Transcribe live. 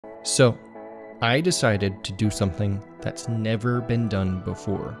So, I decided to do something that's never been done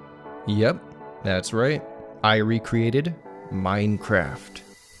before. Yep, that's right. I recreated Minecraft.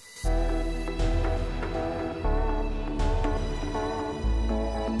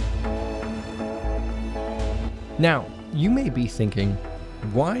 Now, you may be thinking,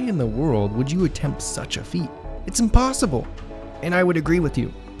 why in the world would you attempt such a feat? It's impossible. And I would agree with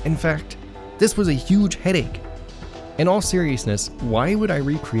you. In fact, this was a huge headache. In all seriousness, why would I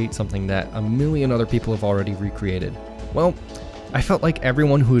recreate something that a million other people have already recreated? Well, I felt like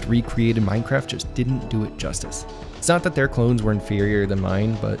everyone who had recreated Minecraft just didn't do it justice. It's not that their clones were inferior than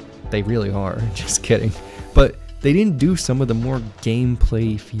mine, but they really are, just kidding. But they didn't do some of the more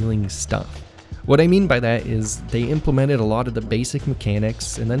gameplay feeling stuff. What I mean by that is they implemented a lot of the basic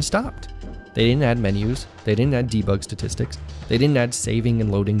mechanics and then stopped. They didn't add menus, they didn't add debug statistics, they didn't add saving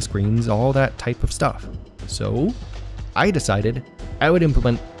and loading screens, all that type of stuff. So, I decided I would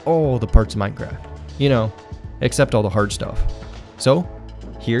implement all the parts of Minecraft. You know, except all the hard stuff. So,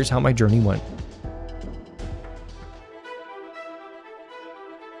 here's how my journey went.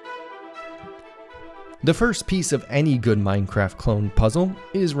 The first piece of any good Minecraft clone puzzle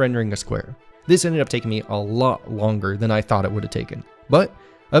is rendering a square. This ended up taking me a lot longer than I thought it would have taken, but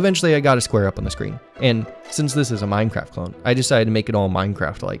eventually I got a square up on the screen. And since this is a Minecraft clone, I decided to make it all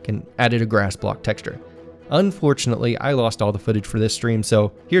Minecraft-like and added a grass block texture. Unfortunately, I lost all the footage for this stream,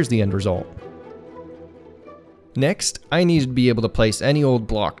 so here's the end result. Next, I needed to be able to place any old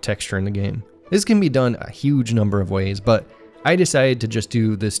block texture in the game. This can be done a huge number of ways, but I decided to just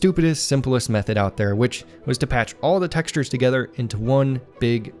do the stupidest, simplest method out there, which was to patch all the textures together into one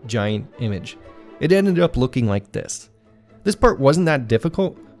big, giant image. It ended up looking like this. This part wasn't that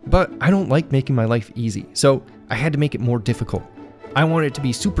difficult, but I don't like making my life easy, so I had to make it more difficult. I wanted it to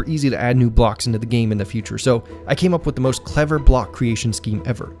be super easy to add new blocks into the game in the future, so I came up with the most clever block creation scheme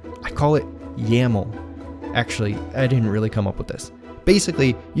ever. I call it YAML. Actually, I didn't really come up with this.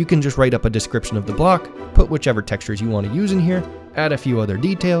 Basically, you can just write up a description of the block, put whichever textures you want to use in here, add a few other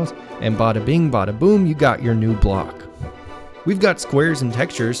details, and bada bing, bada boom, you got your new block. We've got squares and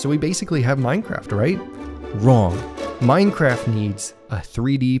textures, so we basically have Minecraft, right? Wrong. Minecraft needs a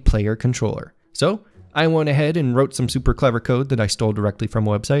 3D player controller. So, I went ahead and wrote some super clever code that I stole directly from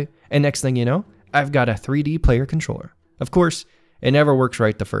a website, and next thing you know, I've got a 3D player controller. Of course, it never works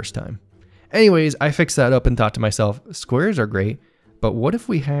right the first time. Anyways, I fixed that up and thought to myself, squares are great, but what if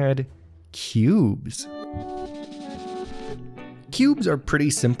we had cubes? Cubes are pretty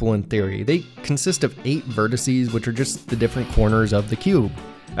simple in theory. They consist of 8 vertices, which are just the different corners of the cube.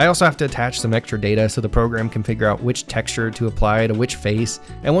 I also have to attach some extra data so the program can figure out which texture to apply to which face,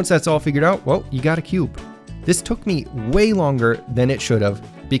 and once that's all figured out, well, you got a cube. This took me way longer than it should have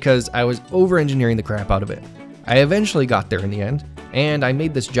because I was over-engineering the crap out of it. I eventually got there in the end, and I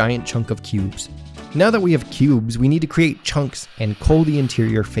made this giant chunk of cubes. Now that we have cubes, we need to create chunks and call the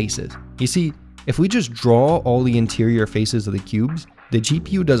interior faces. You see, if we just draw all the interior faces of the cubes, the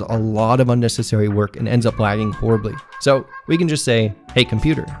GPU does a lot of unnecessary work and ends up lagging horribly. So we can just say, hey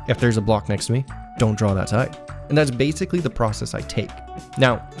computer, if there's a block next to me, don't draw that side. And that's basically the process I take.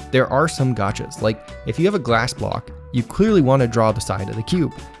 Now, there are some gotchas, like if you have a glass block, you clearly want to draw the side of the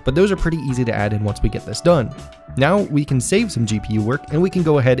cube, but those are pretty easy to add in once we get this done. Now we can save some GPU work and we can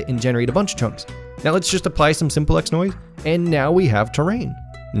go ahead and generate a bunch of chunks. Now let's just apply some simple X noise, and now we have terrain.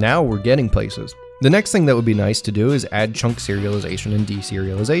 Now we're getting places. The next thing that would be nice to do is add chunk serialization and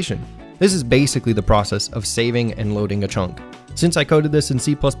deserialization. This is basically the process of saving and loading a chunk. Since I coded this in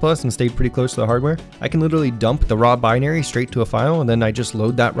C++ and stayed pretty close to the hardware, I can literally dump the raw binary straight to a file and then I just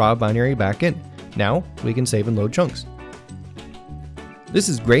load that raw binary back in. Now we can save and load chunks. This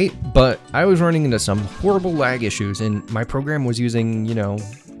is great, but I was running into some horrible lag issues and my program was using,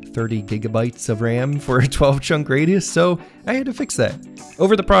 30 gigabytes of RAM for a 12 chunk radius, so I had to fix that.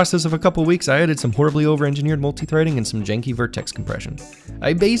 Over the process of a couple weeks, I added some horribly over-engineered multi-threading and some janky vertex compression.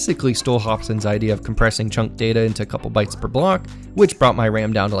 I basically stole Hobson's idea of compressing chunk data into a couple bytes per block, which brought my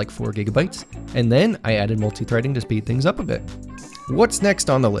RAM down to like 4 gigabytes, and then I added multi-threading to speed things up a bit. What's next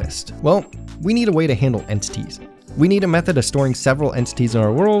on the list? Well, we need a way to handle entities. We need a method of storing several entities in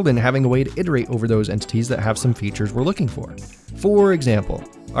our world and having a way to iterate over those entities that have some features we're looking for. For example,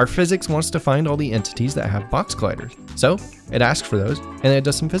 our physics wants to find all the entities that have box colliders, so it asks for those and then it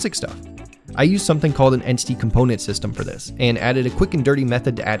does some physics stuff. I used something called an entity component system for this and added a quick and dirty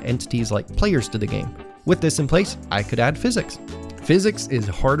method to add entities like players to the game. With this in place, I could add physics. Physics is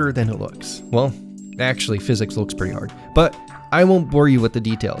harder than it looks. Well, actually physics looks pretty hard, but I won't bore you with the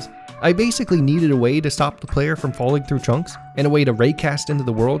details. I basically needed a way to stop the player from falling through chunks, and a way to raycast into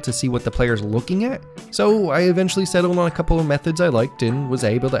the world to see what the player's looking at, so I eventually settled on a couple of methods I liked and was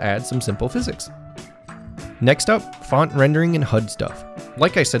able to add some simple physics. Next up, font rendering and HUD stuff.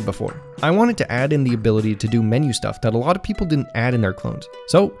 Like I said before, I wanted to add in the ability to do menu stuff that a lot of people didn't add in their clones.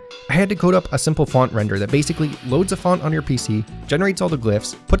 So I had to code up a simple font render that basically loads a font on your PC, generates all the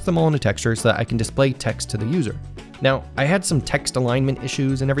glyphs, puts them all in a texture so that I can display text to the user. Now, I had some text alignment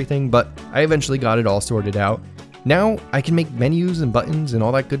issues and everything, but I eventually got it all sorted out. Now I can make menus and buttons and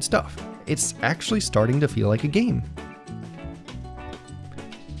all that good stuff. It's actually starting to feel like a game.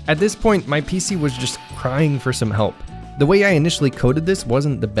 At this point, my PC was just crying for some help. The way I initially coded this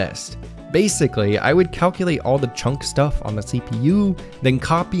wasn't the best. Basically, I would calculate all the chunk stuff on the CPU, then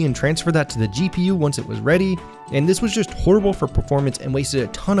copy and transfer that to the GPU once it was ready, and this was just horrible for performance and wasted a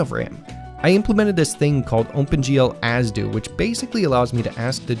ton of RAM. I implemented this thing called OpenGL AZDO, which basically allows me to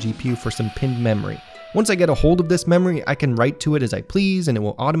ask the GPU for some pinned memory. Once I get a hold of this memory, I can write to it as I please, and it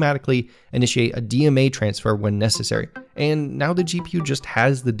will automatically initiate a DMA transfer when necessary. And now the GPU just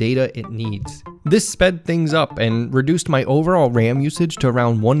has the data it needs. This sped things up and reduced my overall RAM usage to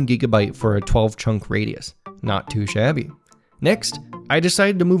around 1 GB for a 12 chunk radius. Not too shabby. Next, I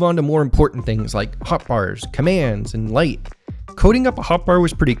decided to move on to more important things like hotbars, commands, and light. Coding up a hotbar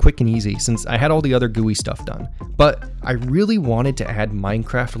was pretty quick and easy since I had all the other GUI stuff done, but I really wanted to add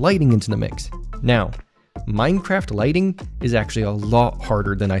Minecraft lighting into the mix. Now, Minecraft lighting is actually a lot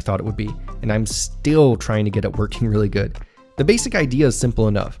harder than I thought it would be, and I'm still trying to get it working really good. The basic idea is simple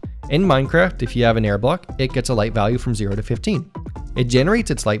enough. In Minecraft, if you have an air block, it gets a light value from 0 to 15. It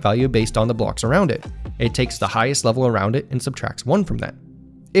generates its light value based on the blocks around it. It takes the highest level around it and subtracts 1 from that.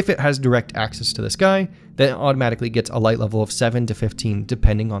 If it has direct access to the sky, then it automatically gets a light level of 7 to 15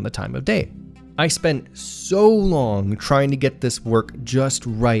 depending on the time of day. I spent so long trying to get this work just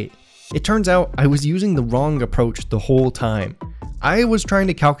right. It turns out I was using the wrong approach the whole time. I was trying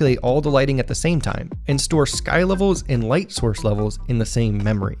to calculate all the lighting at the same time and store sky levels and light source levels in the same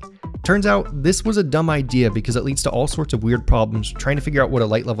memory. Turns out this was a dumb idea because it leads to all sorts of weird problems trying to figure out what a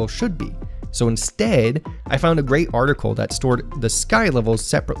light level should be. So instead, I found a great article that stored the sky levels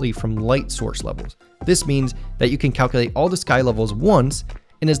separately from light source levels. This means that you can calculate all the sky levels once,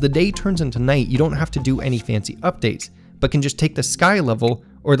 and as the day turns into night, you don't have to do any fancy updates, but can just take the sky level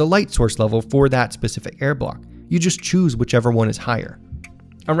or the light source level for that specific air block. You just choose whichever one is higher.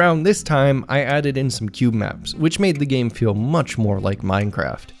 Around this time, I added in some Cubemaps, which made the game feel much more like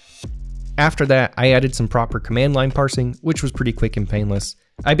Minecraft. After that, I added some proper command line parsing, which was pretty quick and painless.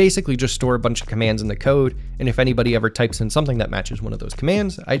 I basically just store a bunch of commands in the code, and if anybody ever types in something that matches one of those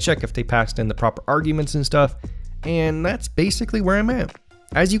commands, I check if they passed in the proper arguments and stuff, and that's basically where I'm at.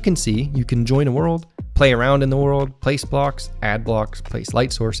 As you can see, you can join a world, play around in the world, place blocks, add blocks, place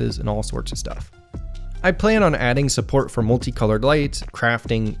light sources, and all sorts of stuff. I plan on adding support for multicolored lights,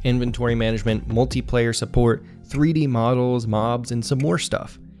 crafting, inventory management, multiplayer support, 3D models, mobs, and some more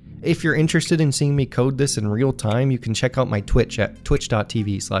stuff. If you're interested in seeing me code this in real time, you can check out my Twitch at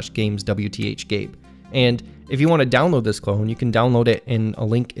twitch.tv/GamesWithGabe. And if you want to download this clone, you can download it in a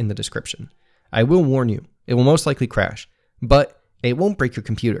link in the description. I will warn you, it will most likely crash, but it won't break your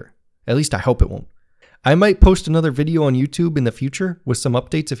computer. At least I hope it won't. I might post another video on YouTube in the future with some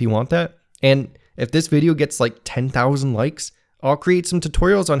updates if you want that. And if this video gets like 10,000 likes, I'll create some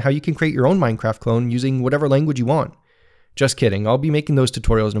tutorials on how you can create your own Minecraft clone using whatever language you want. Just kidding, I'll be making those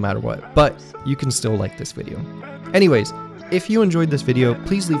tutorials no matter what, but you can still like this video. Anyways, if you enjoyed this video,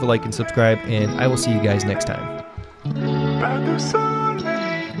 please leave a like and subscribe, and I will see you guys next time.